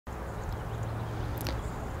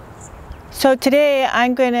So today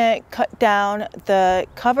I'm going to cut down the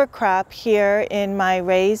cover crop here in my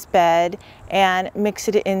raised bed and mix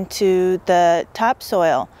it into the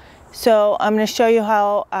topsoil. So I'm going to show you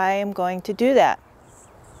how I am going to do that.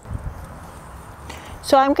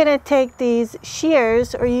 So I'm going to take these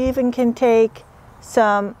shears, or you even can take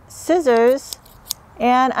some scissors,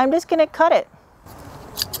 and I'm just going to cut it.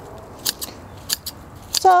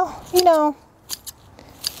 So,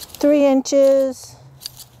 3 inches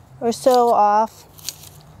or so off,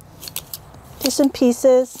 just some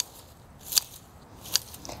pieces.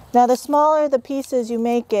 Now the smaller the pieces you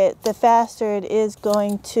make it, the faster it is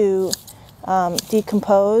going to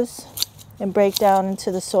decompose and break down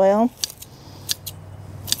into the soil.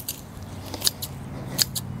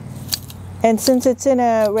 And since it's in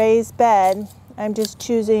a raised bed, I'm just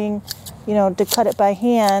choosing, to cut it by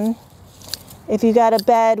hand. If you got a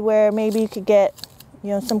bed where maybe you could get,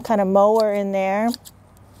 some kind of mower in there,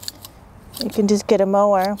 you can just get a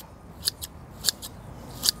mower.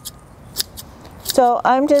 So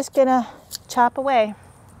I'm just gonna chop away.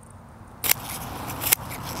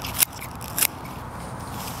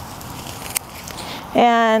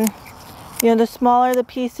 And the smaller the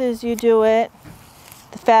pieces you do it,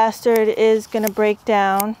 the faster it is gonna break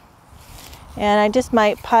down. And I just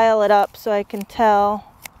might pile it up so I can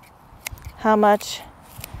tell how much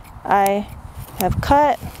I have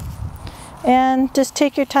cut. And just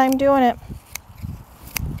take your time doing it.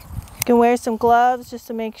 You can wear some gloves just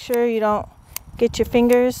to make sure you don't get your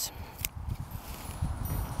fingers.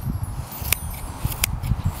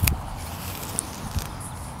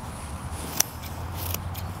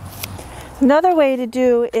 Another way to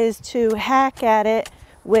do is to hack at it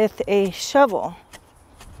with a shovel.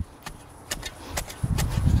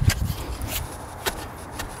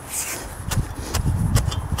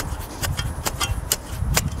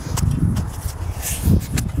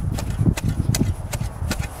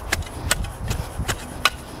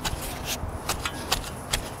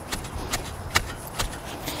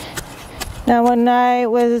 Now when I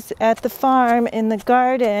was at the farm in the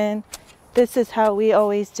garden, this is how we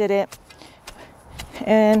always did it.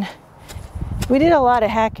 And we did a lot of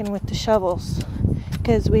hacking with the shovels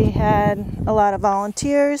because we had a lot of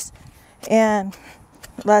volunteers and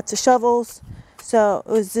lots of shovels. So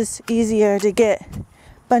it was just easier to get a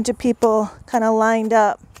bunch of people kind of lined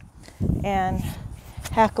up and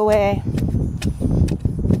hack away.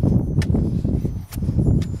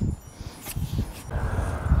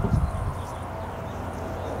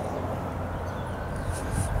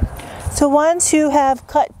 So once you have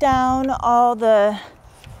cut down all the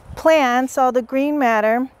plants, all the green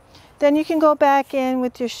matter, then you can go back in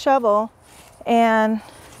with your shovel, and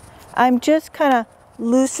I'm just kind of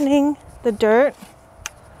loosening the dirt.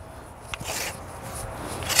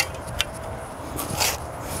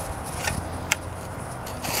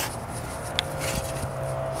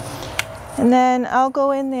 And then I'll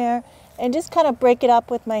go in there and just kind of break it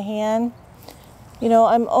up with my hand.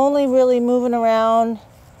 I'm only really moving around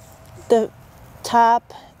the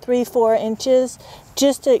top 3-4 inches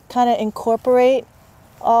just to kind of incorporate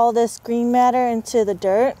all this green matter into the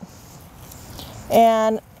dirt.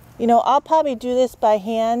 And I'll probably do this by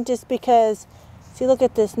hand just because, see, look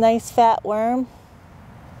at this nice fat worm.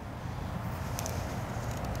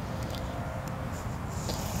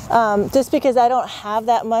 Just because I don't have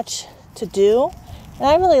that much to do, and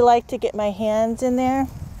I really like to get my hands in there.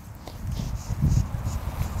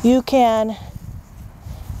 You can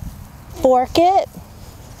fork it.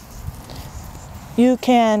 You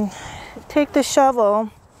can take the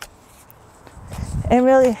shovel and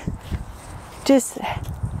really just,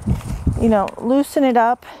 loosen it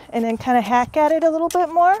up and then kind of hack at it a little bit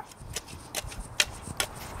more.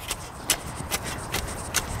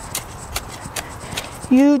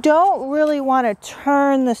 You don't really want to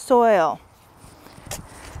turn the soil.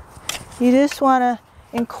 You just want to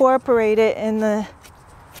incorporate it in the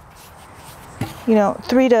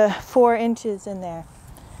 3 to 4 inches in there.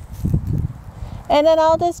 And then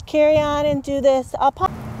I'll just carry on and do this. I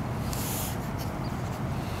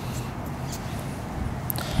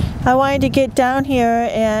wanted to get down here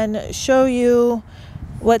and show you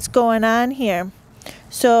what's going on here.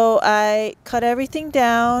 So I cut everything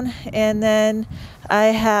down, and then I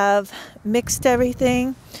have mixed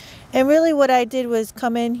everything. And really what I did was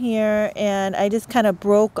come in here and I just kind of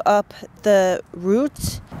broke up the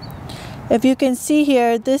roots. If you can see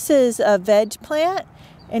here, this is a veg plant,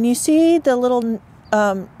 and you see the little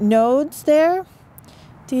nodes there,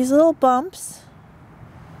 these little bumps.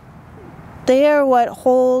 They are what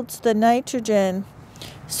holds the nitrogen.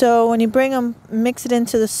 So when you bring them, mix it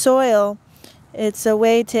into the soil, it's a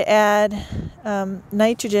way to add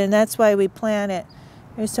nitrogen. That's why we plant it.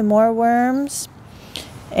 There's some more worms,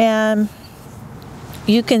 and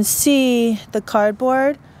you can see the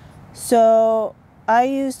cardboard. So I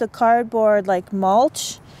use the cardboard like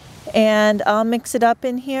mulch, and I'll mix it up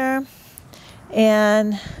in here,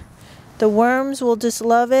 and the worms will just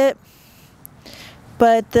love it.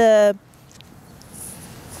 But the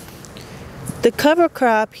cover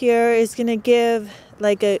crop here is going to give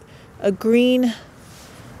like a green,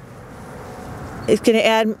 it's going to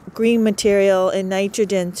add green material and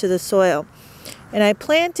nitrogen to the soil. And I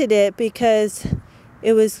planted it because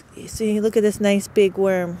it was, so you look at this nice big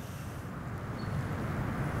worm.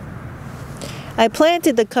 I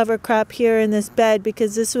planted the cover crop here in this bed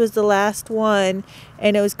because this was the last one,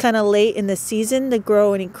 and it was kind of late in the season to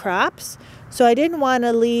grow any crops. So I didn't want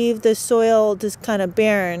to leave the soil just kind of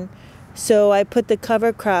barren. So I put the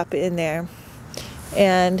cover crop in there.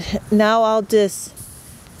 And now I'll just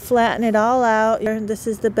flatten it all out. This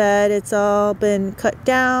is the bed. It's all been cut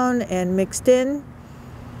down and mixed in.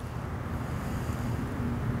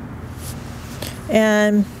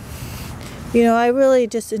 And you know, I really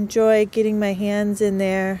just enjoy getting my hands in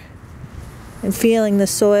there and feeling the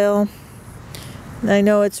soil. And I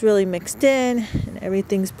know it's really mixed in and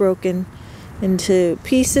everything's broken into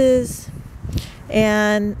pieces.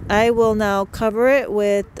 And I will now cover it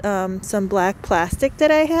with some black plastic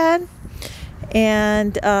that I had,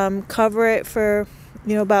 and cover it for,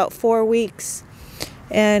 you know, about 4 weeks.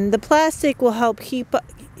 And the plastic will help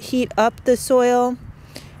heat up the soil,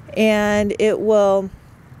 and it will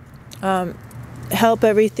help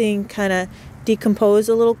everything kind of decompose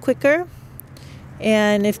a little quicker.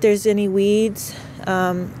 And if there's any weeds,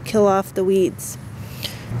 kill off the weeds.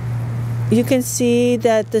 You can see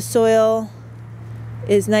that the soil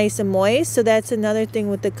is nice and moist, so that's another thing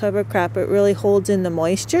with the cover crop. It really holds in the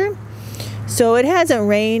moisture. So it hasn't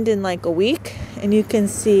rained in like a week, and you can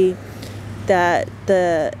see that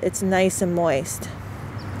it's nice and moist.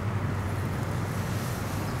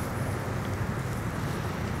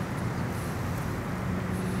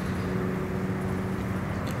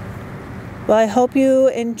 Well, I hope you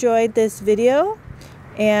enjoyed this video,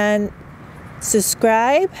 and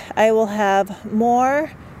subscribe. I will have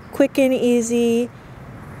more quick and easy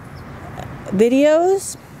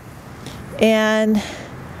videos, and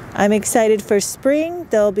I'm excited for spring.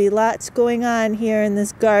 There'll be lots going on here in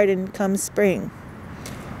this garden come spring.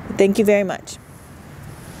 Thank you very much.